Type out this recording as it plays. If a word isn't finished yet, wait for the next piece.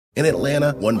In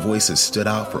Atlanta, one voice has stood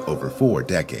out for over 4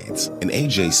 decades. An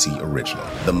AJC original,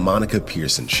 The Monica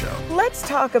Pearson Show. Let's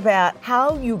talk about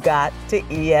how you got to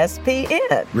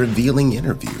ESPN. Revealing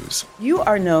interviews. You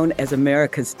are known as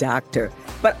America's doctor,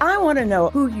 but I want to know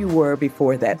who you were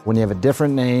before that. When you have a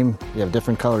different name, you have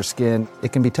different color skin,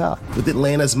 it can be tough. With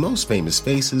Atlanta's most famous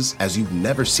faces as you've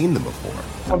never seen them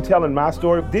before. I'm telling my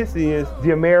story. This is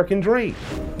the American dream.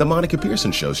 The Monica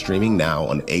Pearson Show, streaming now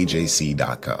on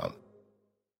AJC.com.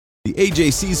 The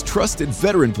AJC's trusted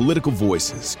veteran political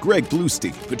voices, Greg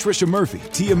Bluestein, Patricia Murphy,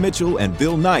 Tia Mitchell, and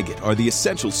Bill Nygut, are the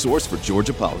essential source for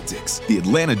Georgia politics. The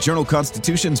Atlanta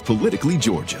Journal-Constitution's Politically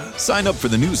Georgia. Sign up for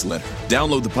the newsletter,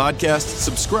 download the podcast,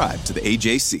 subscribe to the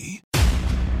AJC.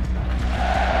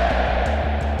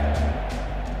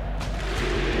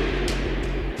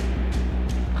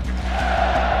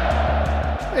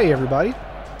 Hey everybody,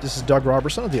 this is Doug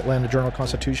Robertson of the Atlanta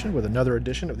Journal-Constitution with another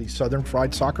edition of the Southern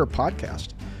Fried Soccer Podcast.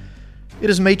 It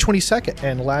is May 22nd,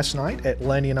 and last night,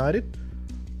 Atlanta United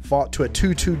fought to a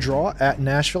 2-2 draw at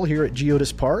Nashville here at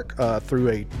Geodis Park through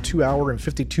a 2-hour and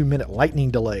 52-minute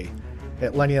lightning delay.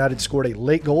 Atlanta United scored a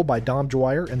late goal by Dom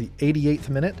Dwyer in the 88th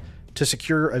minute to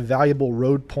secure a valuable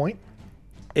road point.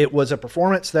 It was a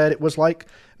performance that it was like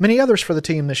many others for the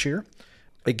team this year.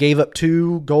 It gave up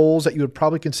 2 goals that you would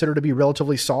probably consider to be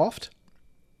relatively soft.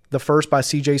 The first by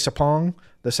CJ Sapong,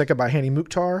 the second by Hani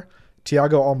Mukhtar.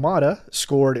 Thiago Almada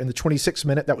scored in the 26th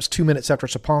minute. That was 2 minutes after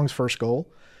Sapong's first goal.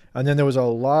 And then there was a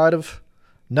lot of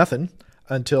nothing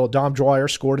until Dom Dwyer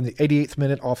scored in the 88th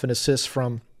minute off an assist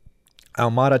from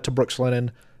Almada to Brooks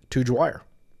Lennon to Dwyer.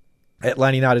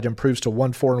 Atlanta United improves to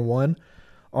 1-4-1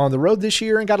 on the road this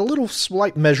year and got a little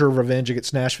slight measure of revenge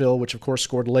against Nashville, which of course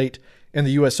scored late in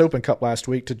the U.S. Open Cup last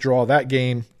week to draw that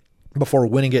game before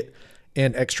winning it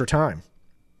in extra time.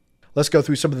 Let's go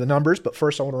through some of the numbers, but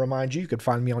first I want to remind you can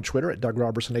find me on Twitter at Doug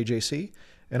Robertson AJC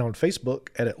and on Facebook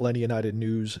at Atlanta United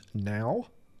News Now.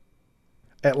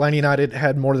 Atlanta United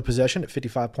had more of the possession at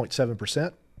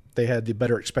 55.7%. They had the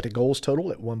better expected goals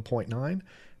total at 1.9.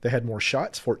 They had more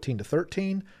shots,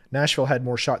 14-13. Nashville had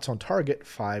more shots on target,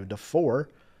 5-4.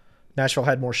 Nashville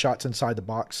had more shots inside the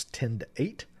box,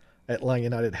 10-8. Atlanta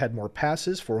United had more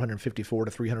passes,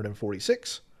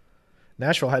 454-346.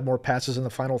 Nashville had more passes in the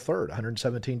final third,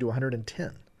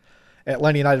 117-110.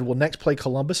 Atlanta United will next play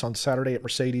Columbus on Saturday at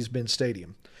Mercedes-Benz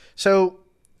Stadium. So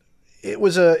it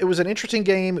was an interesting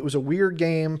game. It was a weird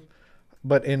game,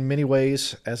 but in many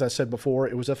ways, as I said before,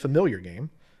 it was a familiar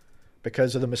game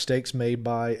because of the mistakes made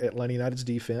by Atlanta United's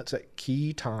defense at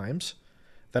key times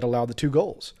that allowed the 2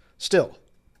 goals. Still,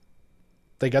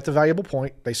 they got the valuable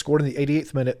point. They scored in the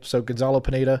 88th minute, so Gonzalo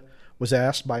Pineda was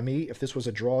asked by me if this was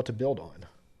a draw to build on.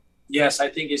 Yes, I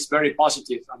think it's very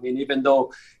positive. I mean, even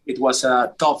though it was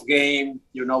a tough game,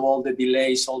 all the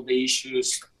delays, all the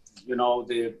issues,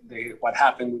 the what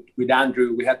happened with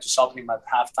Andrew, we had to stop him at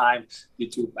halftime due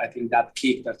to, I think, that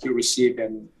kick that he received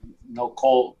and no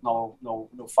call, no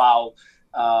foul.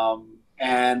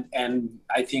 And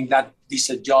I think that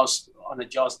adjust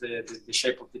the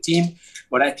shape of the team.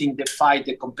 But I think the fight,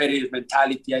 the competitive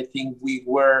mentality, I think we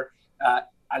were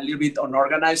a little bit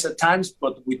unorganized at times,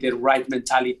 but with the right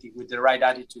mentality, with the right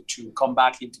attitude to come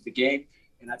back into the game.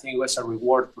 And I think it was a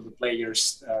reward for the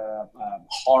players'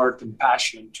 heart and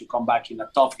passion to come back in a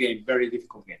tough game, very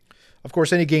difficult game. Of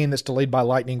course, any game that's delayed by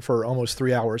lightning for almost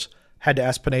 3 hours had to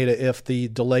ask Pineda if the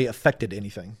delay affected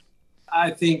anything.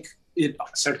 I think it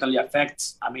certainly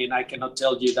affects. I mean, I cannot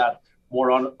tell you that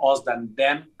more on us than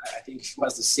them. I think it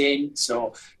was the same.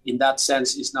 So in that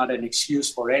sense, it's not an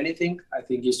excuse for anything. I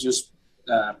think it's just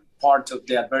part of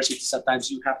the adversities at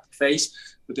times you have to face.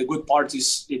 But the good part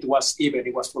is it was even.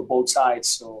 It was for both sides.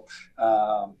 So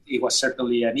it was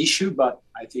certainly an issue, but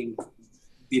I think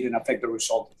didn't affect the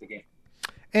result of the game.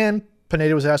 And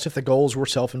Pineda was asked if the goals were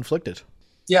self-inflicted.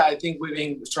 Yeah, I think we've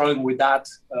been struggling with that.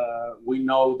 We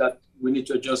know that we need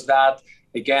to adjust that.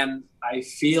 Again, I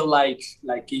feel like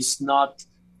it's not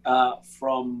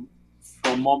from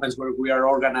moments where we are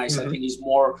organized. Mm-hmm. I think it's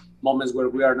more moments where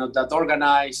we are not that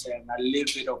organized and a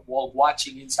little bit of wall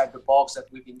watching inside the box that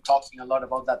we've been talking a lot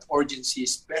about, that urgency,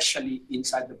 especially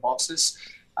inside the boxes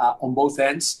on both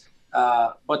ends.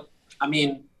 But I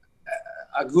mean,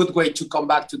 a good way to come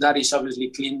back to that is obviously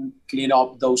clean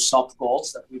up those soft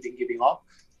goals that we've been giving up.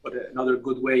 But another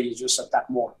good way is just attack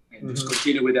more and just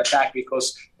continue with the attack,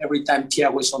 because every time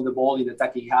Thiago is on the ball in the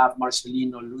attacking half,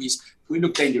 Marcelino, Luis, we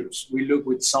look dangerous. We look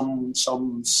with some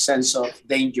sense of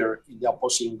danger in the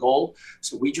opposing goal.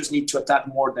 So we just need to attack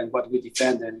more than what we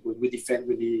defend. And when we defend,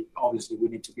 obviously we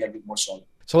need to be a bit more solid.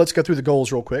 So let's go through the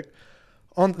goals real quick.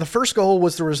 On the first goal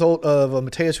was the result of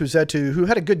Mateus Huzetu, who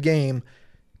had a good game,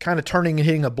 kind of turning and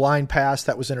hitting a blind pass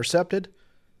that was intercepted.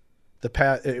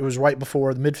 It was right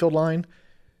before the midfield line.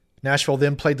 Nashville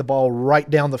then played the ball right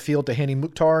down the field to Hani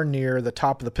Mukhtar near the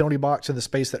top of the penalty box in the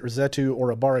space that Rossetto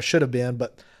or Ibarra should have been,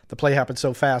 but the play happened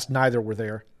so fast, neither were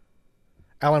there.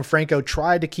 Alan Franco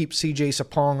tried to keep CJ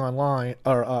Sapong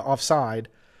offside,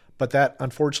 but that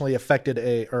unfortunately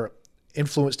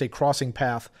influenced a crossing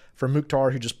path for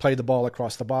Mukhtar, who just played the ball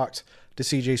across the box to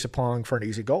CJ Sapong for an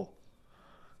easy goal.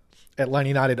 Atlanta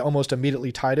United almost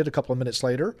immediately tied it a couple of minutes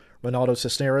later. Ronaldo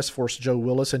Cisneros forced Joe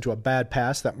Willis into a bad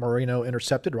pass that Moreno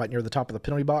intercepted right near the top of the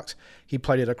penalty box. He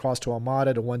played it across to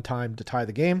Almada to one time to tie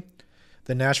the game.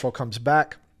 Then Nashville comes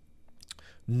back.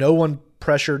 No one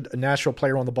pressured a Nashville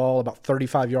player on the ball about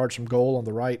 35 yards from goal on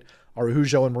the right.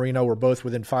 Araujo and Moreno were both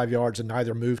within 5 yards and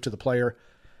neither moved to the player.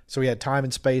 So he had time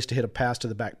and space to hit a pass to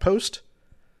the back post.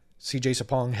 CJ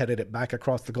Sapong headed it back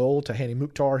across the goal to Hani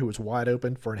Mukhtar, who was wide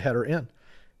open for a header in.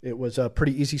 It was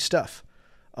pretty easy stuff.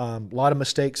 A lot of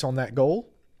mistakes on that goal,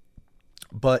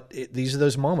 but these are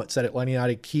those moments that Atlanta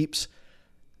United keeps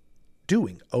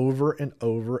doing over and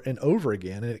over and over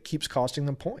again, and it keeps costing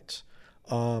them points.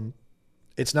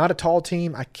 It's not a tall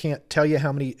team. I can't tell you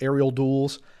how many aerial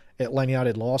duels Atlanta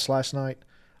United lost last night.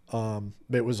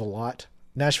 It was a lot.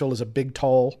 Nashville is a big,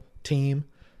 tall team,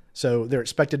 so they're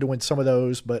expected to win some of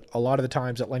those, but a lot of the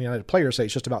times Atlanta United players say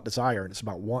it's just about desire and it's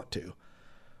about want to.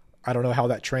 I don't know how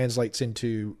that translates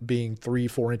into being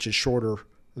 3-4 inches shorter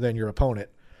than your opponent.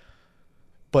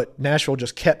 But Nashville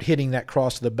just kept hitting that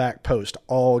cross to the back post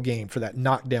all game for that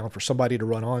knockdown for somebody to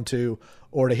run onto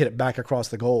or to hit it back across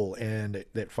the goal, and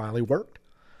it finally worked.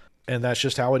 And that's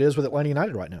just how it is with Atlanta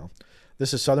United right now.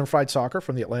 This is Southern Fried Soccer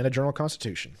from the Atlanta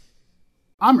Journal-Constitution.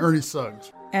 I'm Ernie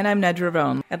Suggs. And I'm Ned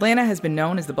Ravone. Atlanta has been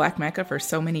known as the Black Mecca for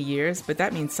so many years, but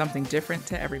that means something different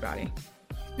to everybody.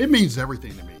 It means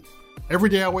everything to me. Every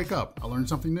day I wake up, I learn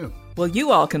something new. Well,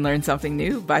 you all can learn something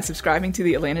new by subscribing to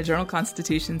the Atlanta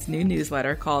Journal-Constitution's new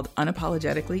newsletter called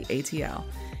Unapologetically ATL.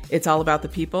 It's all about the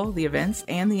people, the events,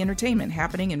 and the entertainment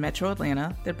happening in Metro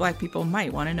Atlanta that Black people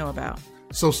might want to know about.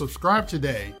 So subscribe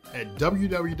today at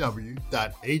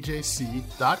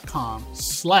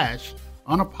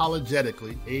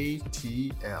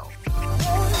www.ajc.com/unapologeticallyatl.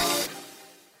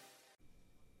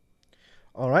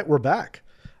 All right, we're back.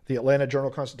 The Atlanta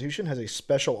Journal-Constitution has a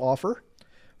special offer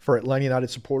for Atlanta United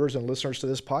supporters and listeners to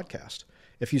this podcast.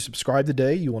 If you subscribe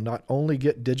today, you will not only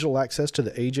get digital access to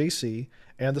the AJC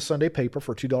and the Sunday paper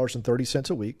for $2.30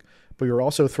 a week, but you're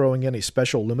also throwing in a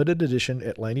special limited edition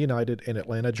Atlanta United and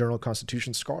Atlanta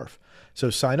Journal-Constitution scarf. So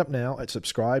sign up now at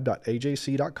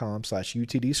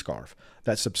subscribe.ajc.com/UTD scarf.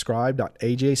 That's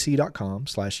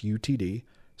subscribe.ajc.com/UTD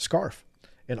scarf.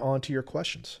 And on to your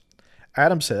questions.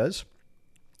 Adam says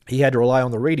he had to rely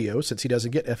on the radio since he doesn't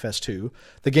get FS2.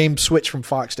 The game switched from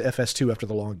Fox to FS2 after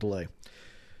the long delay.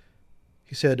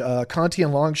 He said, Conti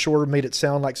and Longshore made it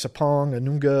sound like Sapong and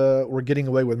Nunga were getting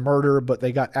away with murder, but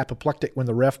they got apoplectic when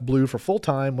the ref blew for full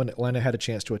time when Atlanta had a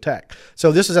chance to attack.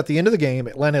 So this is at the end of the game.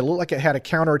 Atlanta looked like it had a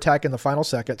counterattack in the final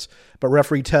seconds, but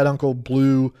referee Ted Uncle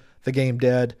blew the game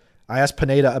dead. I asked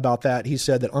Pineda about that. He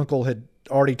said that Uncle had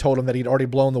already told him that he'd already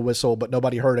blown the whistle, but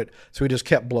nobody heard it, so he just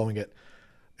kept blowing it.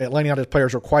 Atlanta United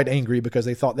players were quite angry because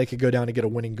they thought they could go down and get a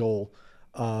winning goal.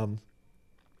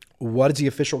 What is the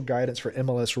official guidance for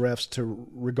MLS refs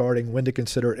regarding when to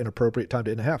consider an appropriate time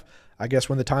to end a half? I guess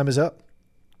when the time is up.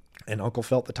 And Uncle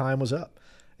felt the time was up.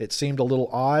 It seemed a little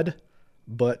odd,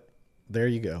 but there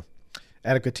you go.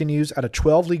 Adam continues, out of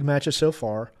 12 league matches so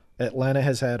far, Atlanta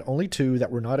has had only 2 that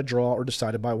were not a draw or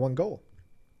decided by 1 goal.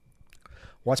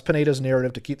 What's Pineda's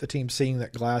narrative to keep the team seeing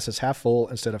that glass is half full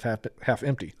instead of half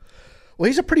empty? Well,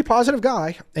 he's a pretty positive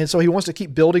guy, and so he wants to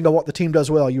keep building on what the team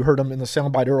does well. You heard him in the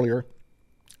soundbite earlier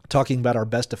talking about our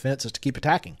best defense is to keep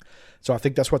attacking. So I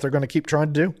think that's what they're going to keep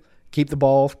trying to do. Keep the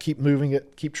ball, keep moving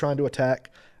it, keep trying to attack,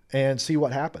 and see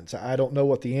what happens. I don't know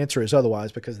what the answer is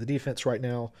otherwise because the defense right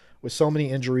now, with so many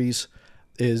injuries,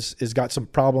 is got some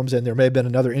problems, and there may have been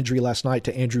another injury last night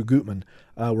to Andrew Gutman.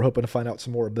 We're hoping to find out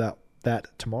some more about that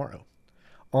tomorrow.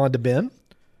 On to Ben,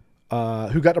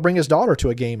 who got to bring his daughter to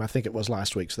a game, I think it was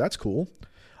last week, so that's cool.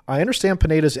 I understand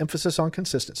Pineda's emphasis on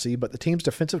consistency, but the team's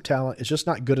defensive talent is just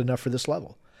not good enough for this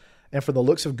level. And for the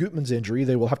looks of Gutman's injury,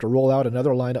 they will have to roll out another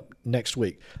lineup next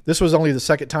week. This was only the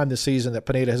second time this season that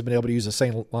Pineda has been able to use the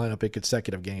same lineup in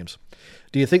consecutive games.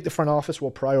 Do you think the front office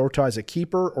will prioritize a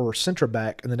keeper or a center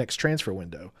back in the next transfer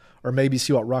window, or maybe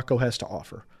see what Rocco has to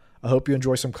offer? I hope you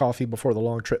enjoy some coffee before the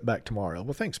long trip back tomorrow.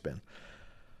 Well, thanks, Ben.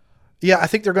 Yeah, I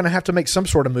think they're going to have to make some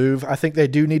sort of move. I think they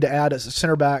do need to add a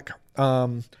center back.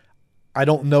 I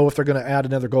don't know if they're going to add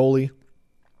another goalie.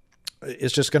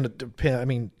 It's just going to depend. I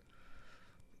mean,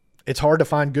 it's hard to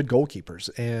find good goalkeepers.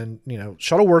 And,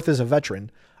 Shuttleworth is a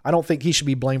veteran. I don't think he should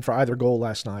be blamed for either goal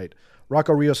last night.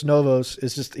 Rocco Rios Novos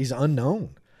he's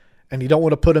unknown. And you don't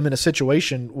want to put him in a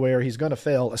situation where he's going to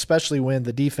fail, especially when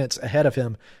the defense ahead of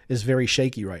him is very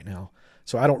shaky right now.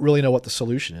 So I don't really know what the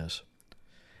solution is.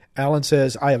 Alan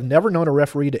says, I have never known a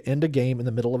referee to end a game in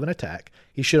the middle of an attack.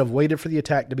 He should have waited for the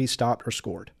attack to be stopped or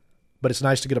scored. But it's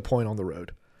nice to get a point on the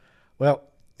road. Well,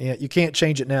 yeah, you can't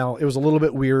change it now. It was a little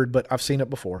bit weird, but I've seen it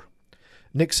before.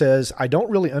 Nick says, I don't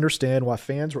really understand why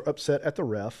fans were upset at the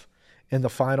ref in the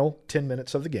final 10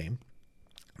 minutes of the game.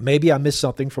 Maybe I missed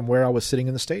something from where I was sitting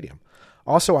in the stadium.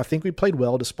 Also, I think we played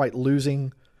well despite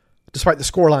the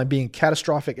scoreline being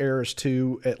catastrophic errors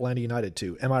to Atlanta United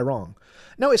 2. Am I wrong?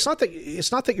 No, it's not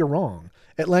that you're wrong.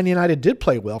 Atlanta United did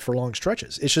play well for long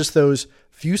stretches. It's just those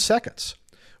few seconds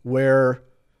where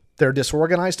they're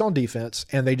disorganized on defense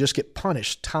and they just get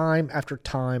punished time after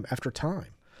time after time.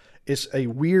 It's a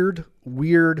weird,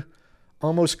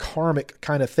 almost karmic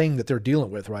kind of thing that they're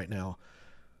dealing with right now.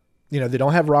 They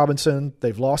don't have Robinson.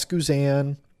 They've lost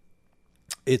Guzan.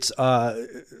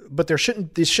 But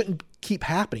this shouldn't keep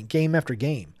happening game after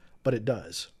game, but it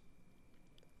does.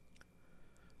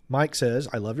 Mike says,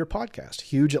 I love your podcast.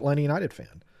 Huge Atlanta United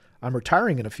fan. I'm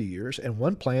retiring in a few years, and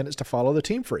one plan is to follow the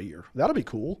team for a year. That'll be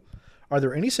cool. Are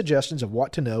there any suggestions of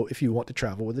what to know if you want to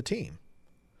travel with the team?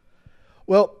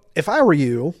 Well, if I were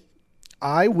you,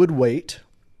 I would wait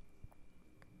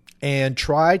and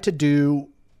try to do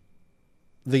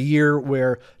the year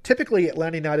where typically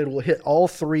Atlanta United will hit all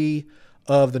three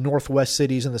of the Northwest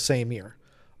cities in the same year.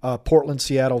 Portland,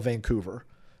 Seattle, Vancouver.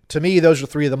 To me, those are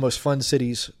three of the most fun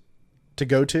cities to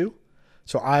go to.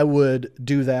 So I would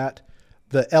do that.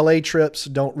 The LA trips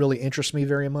don't really interest me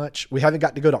very much. We haven't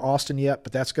got to go to Austin yet,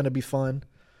 but that's going to be fun.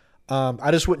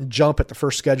 I just wouldn't jump at the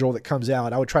first schedule that comes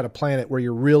out. I would try to plan it where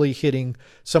you're really hitting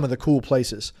some of the cool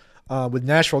places. With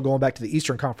Nashville going back to the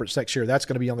Eastern Conference next year, that's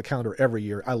going to be on the calendar every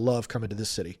year. I love coming to this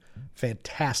city.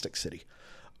 Fantastic city.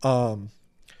 So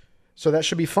that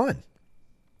should be fun.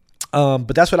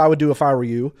 But that's what I would do if I were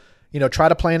you. Try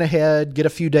to plan ahead, get a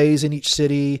few days in each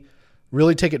city,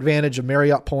 really take advantage of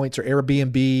Marriott points or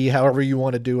Airbnb, however you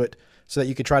want to do it, so that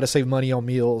you can try to save money on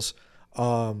meals.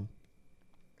 But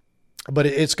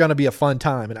it's going to be a fun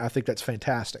time, and I think that's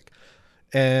fantastic.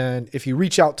 And if you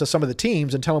reach out to some of the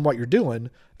teams and tell them what you're doing,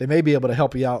 they may be able to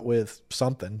help you out with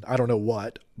something. I don't know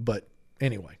what, but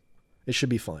anyway, it should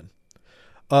be fun.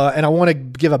 And I want to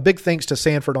give a big thanks to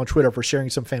Sanford on Twitter for sharing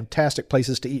some fantastic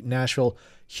places to eat in Nashville.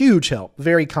 Huge help.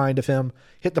 Very kind of him.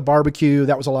 Hit the barbecue.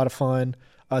 That was a lot of fun.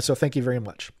 So thank you very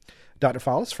much. Dr.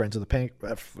 Fallis, friend of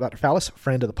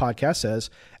the podcast, says,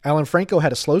 Alan Franco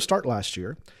had a slow start last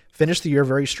year, finished the year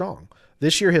very strong.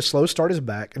 This year his slow start is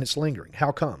back, and it's lingering.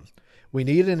 How come? We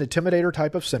need an intimidator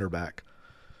type of center back,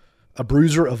 a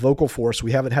bruiser of vocal force.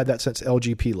 We haven't had that since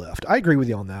LGP left. I agree with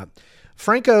you on that.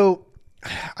 Franco,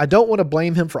 I don't want to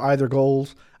blame him for either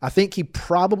goals. I think he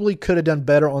probably could have done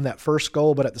better on that first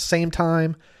goal, but at the same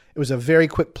time, it was a very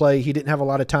quick play. He didn't have a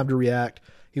lot of time to react.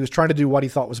 He was trying to do what he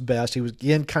thought was best. He was,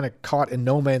 again, kind of caught in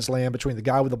no man's land between the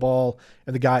guy with the ball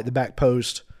and the guy at the back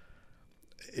post.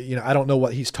 I don't know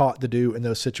what he's taught to do in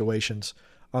those situations.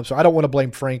 So I don't want to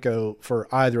blame Franco for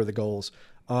either of the goals.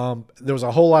 There was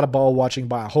a whole lot of ball watching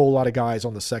by a whole lot of guys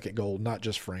on the second goal, not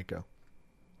just Franco.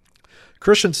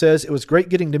 Christian says, it was great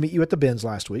getting to meet you at the Benz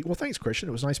last week. Well, thanks, Christian.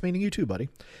 It was nice meeting you too, buddy.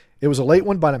 It was a late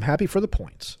one, but I'm happy for the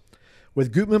points.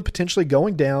 With Gutman potentially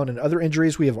going down and other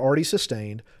injuries we have already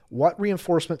sustained, what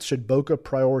reinforcements should Boca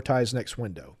prioritize next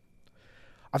window?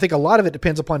 I think a lot of it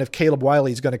depends upon if Caleb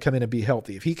Wiley is going to come in and be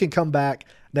healthy. If he can come back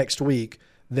next week,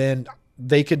 then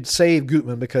they could save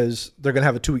Gutman because they're going to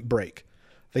have a 2-week break.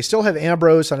 They still have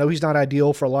Ambrose. I know he's not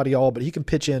ideal for a lot of y'all, but he can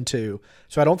pitch in too.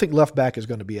 So I don't think left back is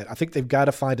going to be it. I think they've got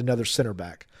to find another center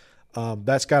back.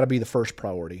 That's got to be the first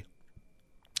priority.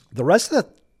 The rest of the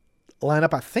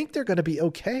lineup, I think they're going to be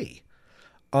okay.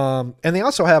 And they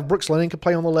also have Brooks Lennon can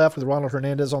play on the left with Ronald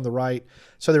Hernandez on the right.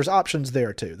 So there's options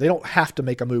there too. They don't have to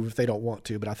make a move if they don't want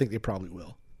to, but I think they probably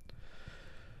will.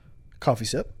 Coffee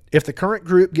sip. If the current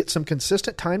group gets some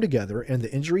consistent time together and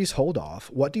the injuries hold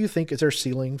off, what do you think is their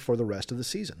ceiling for the rest of the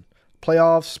season?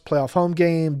 Playoffs, playoff home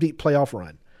game, deep playoff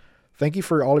run. Thank you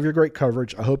for all of your great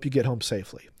coverage. I hope you get home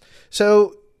safely.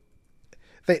 So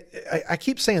I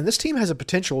keep saying this team has a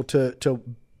potential to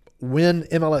win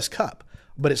MLS Cup,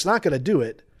 but it's not going to do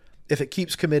it if it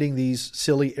keeps committing these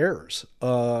silly errors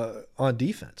on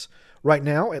defense. Right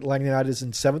now, Atlanta United is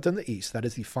in 7th in the East. That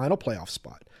is the final playoff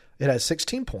spot. It has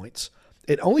 16 points.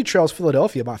 It only trails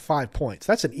Philadelphia by 5 points.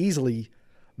 That's an easily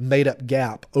made-up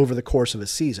gap over the course of a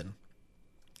season.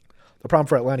 The problem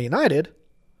for Atlanta United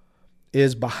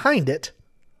is behind it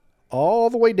all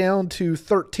the way down to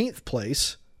 13th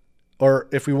place, or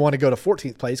if we want to go to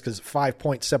 14th place, because 5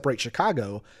 points separate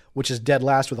Chicago, which is dead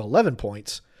last with 11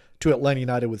 points, to Atlanta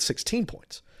United with 16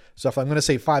 points. So if I'm going to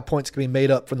say 5 points can be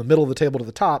made up from the middle of the table to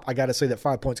the top, I got to say that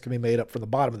 5 points can be made up from the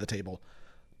bottom of the table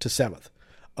to 7th.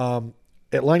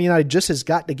 Atlanta United just has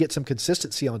got to get some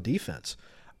consistency on defense.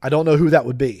 I don't know who that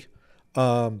would be.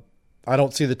 I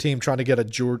don't see the team trying to get a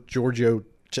Giorgio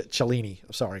Cellini.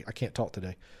 Sorry, I can't talk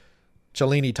today.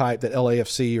 Cellini type that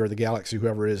LAFC or the Galaxy,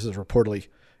 whoever it is reportedly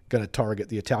going to target,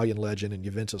 the Italian legend and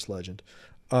Juventus legend.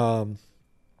 I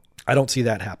don't see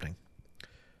that happening.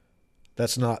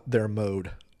 That's not their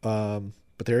mode. But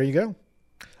there you go.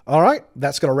 All right,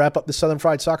 that's going to wrap up the Southern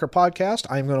Fried Soccer podcast.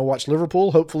 I'm going to watch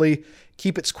Liverpool, hopefully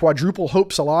keep its quadruple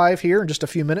hopes alive here in just a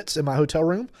few minutes in my hotel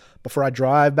room before I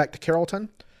drive back to Carrollton.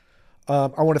 I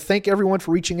want to thank everyone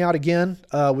for reaching out again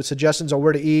with suggestions on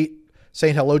where to eat,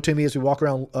 saying hello to me as we walk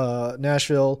around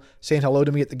Nashville, saying hello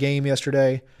to me at the game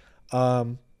yesterday.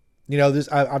 I've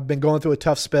been going through a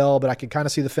tough spell, but I can kind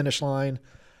of see the finish line,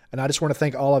 and I just want to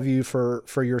thank all of you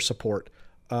for your support.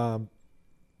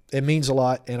 It means a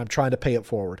lot, and I'm trying to pay it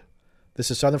forward. This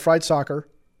is Southern Fried Soccer.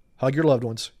 Hug your loved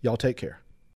ones. Y'all take care.